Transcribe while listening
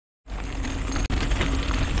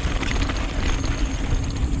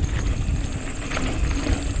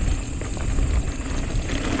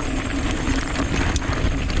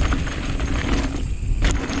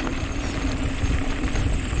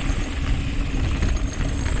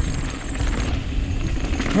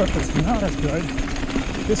grip is not as good.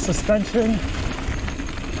 This suspension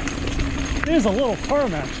is a little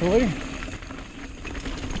firm actually.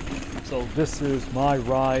 So this is my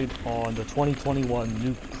ride on the 2021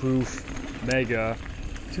 Nukeproof Mega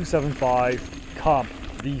 275 Comp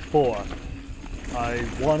V4. I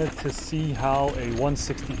wanted to see how a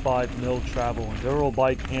 165mm travel enduro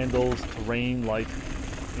bike handles terrain like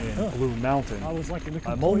in Blue Mountain.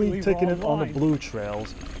 I'm only taking it on the blue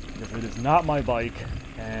trails because it is not my bike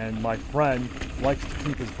and my friend likes to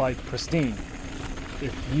keep his bike pristine.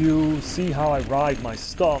 If you see how I ride my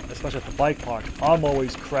stuff, especially at the bike park, I'm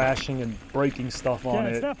always crashing and breaking stuff on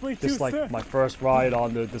it. Just like my first ride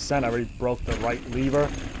on the descent, I already broke the right lever.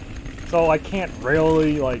 So I can't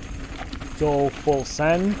really like go full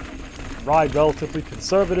send. Ride relatively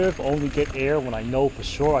conservative, only get air when I know for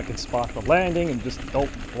sure I can spot the landing and just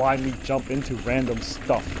don't blindly jump into random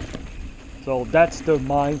stuff. So that's the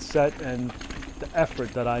mindset and the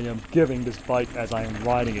effort that I am giving this bike as I am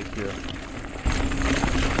riding it here.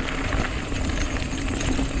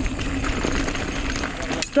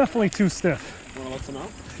 It's definitely too stiff. You want to let some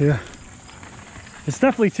out? Yeah. It's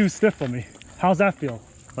definitely too stiff for me. How's that feel?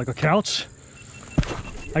 Like a couch?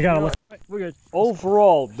 I gotta look. We're good.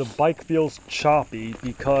 Overall, the bike feels choppy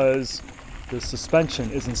because the suspension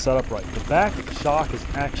isn't set up right. The back shock is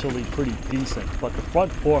actually pretty decent, but the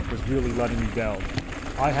front fork was really letting me down.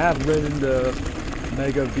 I have ridden the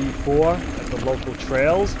Mega V4 at the local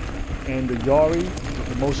trails, and the Yari with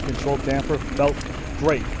the motion control damper felt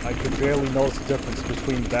great. I could barely notice the difference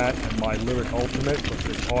between that and my Lyric Ultimate with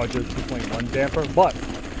the Charger 2.1 damper, but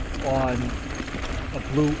on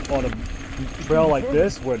a trail like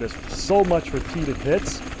this where there's so much repeated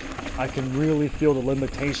hits, I can really feel the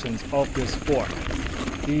limitations of this fork.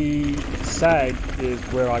 The sag is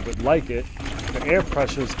where I would like it. The air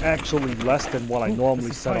pressure is actually less than what I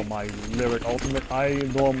normally set on my Lyric Ultimate. I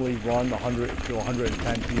normally run 100 to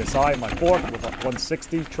 110 psi in my fork with a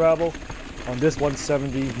 160 travel. On this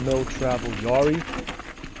 170mm travel Yari,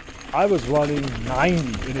 I was running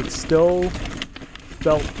 90 and it still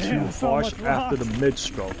felt too harsh after the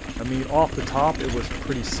mid-stroke. I mean, off the top, it was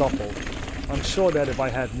pretty supple. I'm sure that if I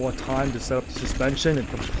had more time to set up the suspension and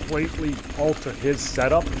completely alter his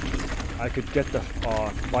setup, I could get the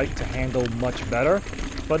bike to handle much better,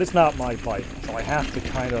 but it's not my bike, so I have to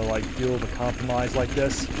kind of like deal with a compromise like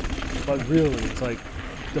this. But really, it's like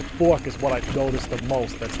the fork is what I've noticed the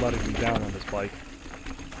most that's letting me down on this bike.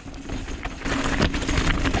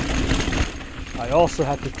 I also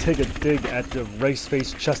had to take a dig at the race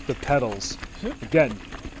face Chester pedals. Again,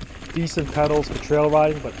 decent pedals for trail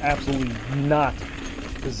riding, but absolutely not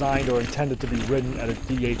designed or intended to be ridden at a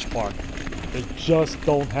DH park. They just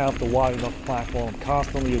don't have the wide enough platform. I'm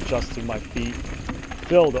constantly adjusting my feet.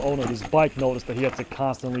 Phil, the owner of this bike, noticed that he had to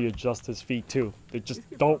constantly adjust his feet too. They just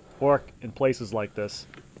don't work in places like this.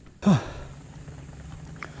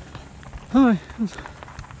 Hi.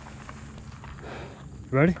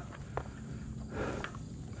 Ready?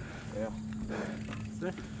 Yeah.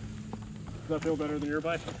 Does that feel better than your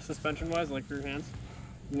bike, suspension-wise, like for your hands?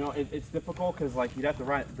 You know, it's difficult because like you'd have to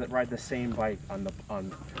ride the same bike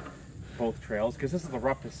on both trails because this is the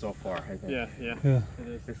roughest so far, I think. Yeah. It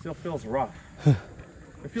is. It still feels rough.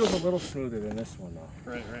 It feels a little smoother than this one though.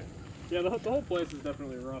 Right. Yeah, the whole place is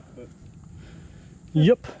definitely rough, but.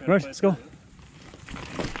 Yep. Right. Let's go.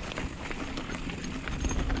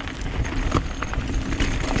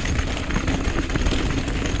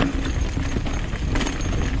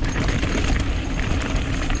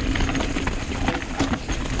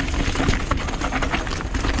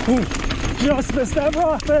 Ooh, just missed that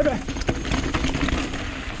rock, baby.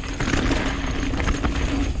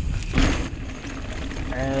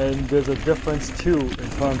 And there's a difference too in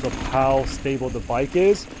terms of how stable the bike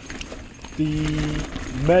is. The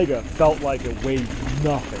Mega felt like it weighed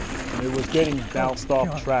nothing. And it was getting bounced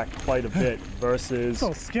off track quite a bit versus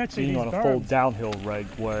being on a full downhill rig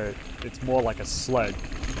where it's more like a sled.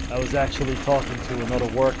 I was actually talking to another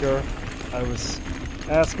worker. I was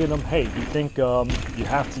asking him, hey, do you think you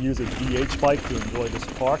have to use a DH bike to enjoy this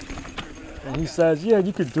park? And he says, yeah,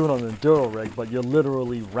 you could do it on an enduro rig, but you're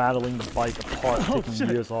literally rattling the bike apart, taking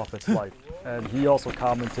years off its life. And he also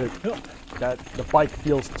commented that the bike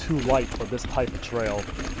feels too light for this type of trail.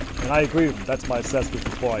 And I agree with him. That's my assessment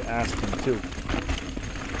before I asked him too.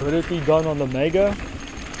 Could it be done on the Mega?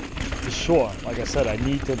 Sure. Like I said, I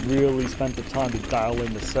need to really spend the time to dial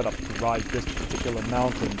in the setup to ride this particular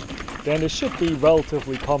mountain. Then it should be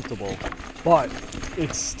relatively comfortable, but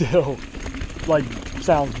it's still like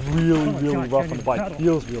sounds really rough on the bike.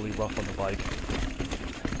 Feels really rough on the bike.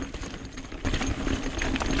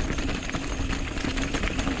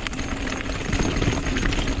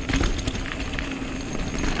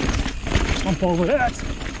 jump over that.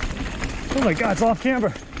 Oh my God, it's off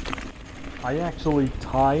camber. I actually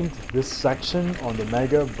timed this section on the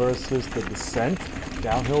Mega versus the Descent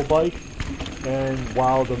downhill bike. And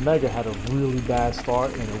while the Mega had a really bad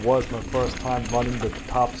start, and it was my first time running the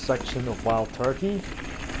top section of Wild Turkey,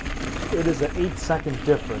 it is an 8-second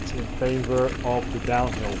difference in favor of the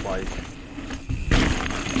downhill bike.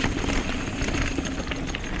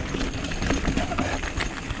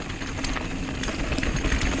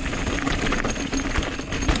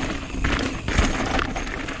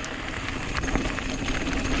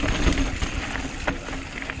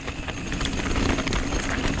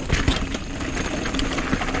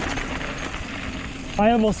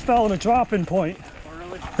 I almost fell in a drop-in point. Oh,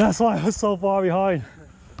 really? That's why I was so far behind.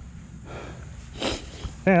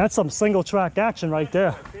 Man, that's some single track action right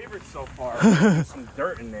there. My favorite so far. There's some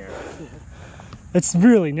dirt in there. It's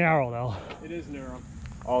really narrow though. It is narrow.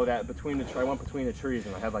 Oh, that between the I went between the trees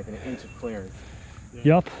and I had like an inch of clearance.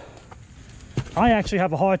 Yeah. Yep. I actually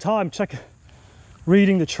have a hard time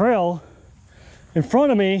reading the trail in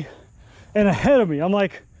front of me and ahead of me. I'm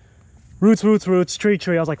like, roots, roots, roots, tree,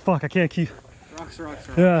 tree. I was like, fuck, I can't keep. Rocks, rocks,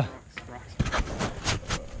 rocks. Yeah. Rocks.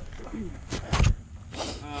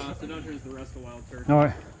 So down here is the rest of Wild Turkey. All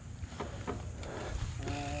right.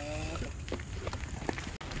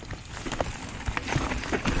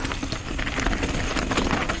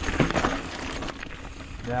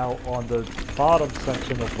 Now on the bottom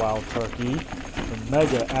section of Wild Turkey, the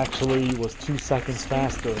Mega actually was 2 seconds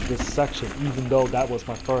faster in this section, even though that was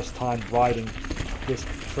my first time riding this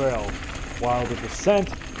trail. While the Descent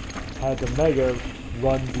had the Mega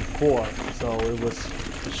run before, so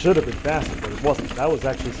it should have been faster, but it wasn't. That was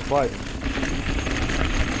actually surprising.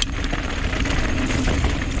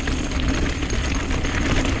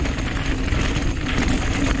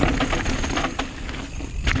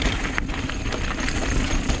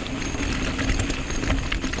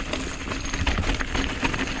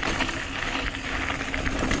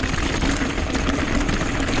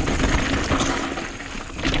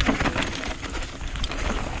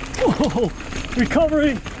 Whoa,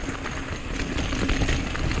 recovering!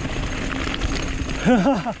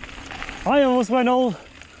 I almost went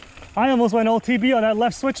OTB on that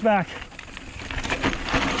left switchback.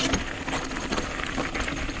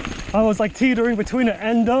 I was like teetering between an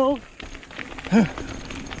endo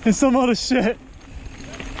and some other shit.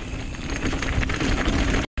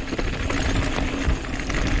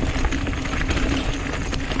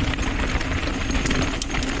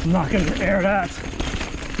 I'm not gonna air that.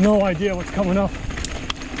 No idea what's coming up.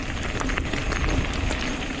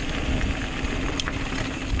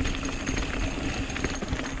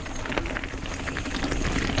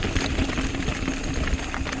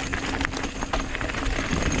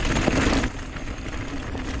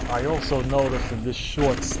 I also noticed in this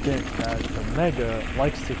short stint that the Mega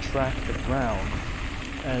likes to track the ground,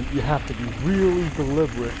 and you have to be really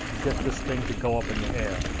deliberate to get this thing to go up in the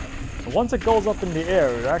air. And once it goes up in the air,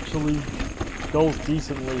 it actually goes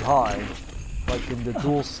decently high, like in the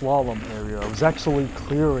dual slalom area. I was actually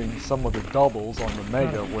clearing some of the doubles on the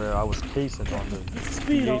Mega where I was casing on the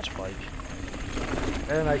BH bike.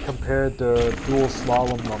 And I compared the dual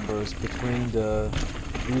slalom numbers between the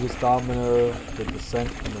Vitas Domina, the Descent,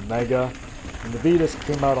 and the Mega. And the Vitas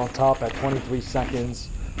came out on top at 23 seconds.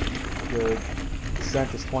 The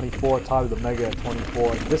Descent is 24, tied with the Mega at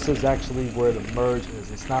 24. And this is actually where the merge is.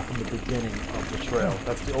 It's not from the beginning of the trail.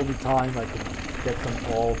 That's the only time I could get them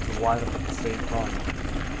all to line up at the same time.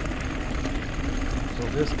 So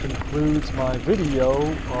this concludes my video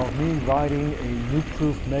of me riding a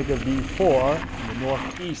Nukeproof Mega V4 in the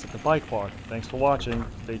northeast at the bike park. Thanks for watching.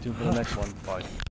 Stay tuned for the next one. Bye.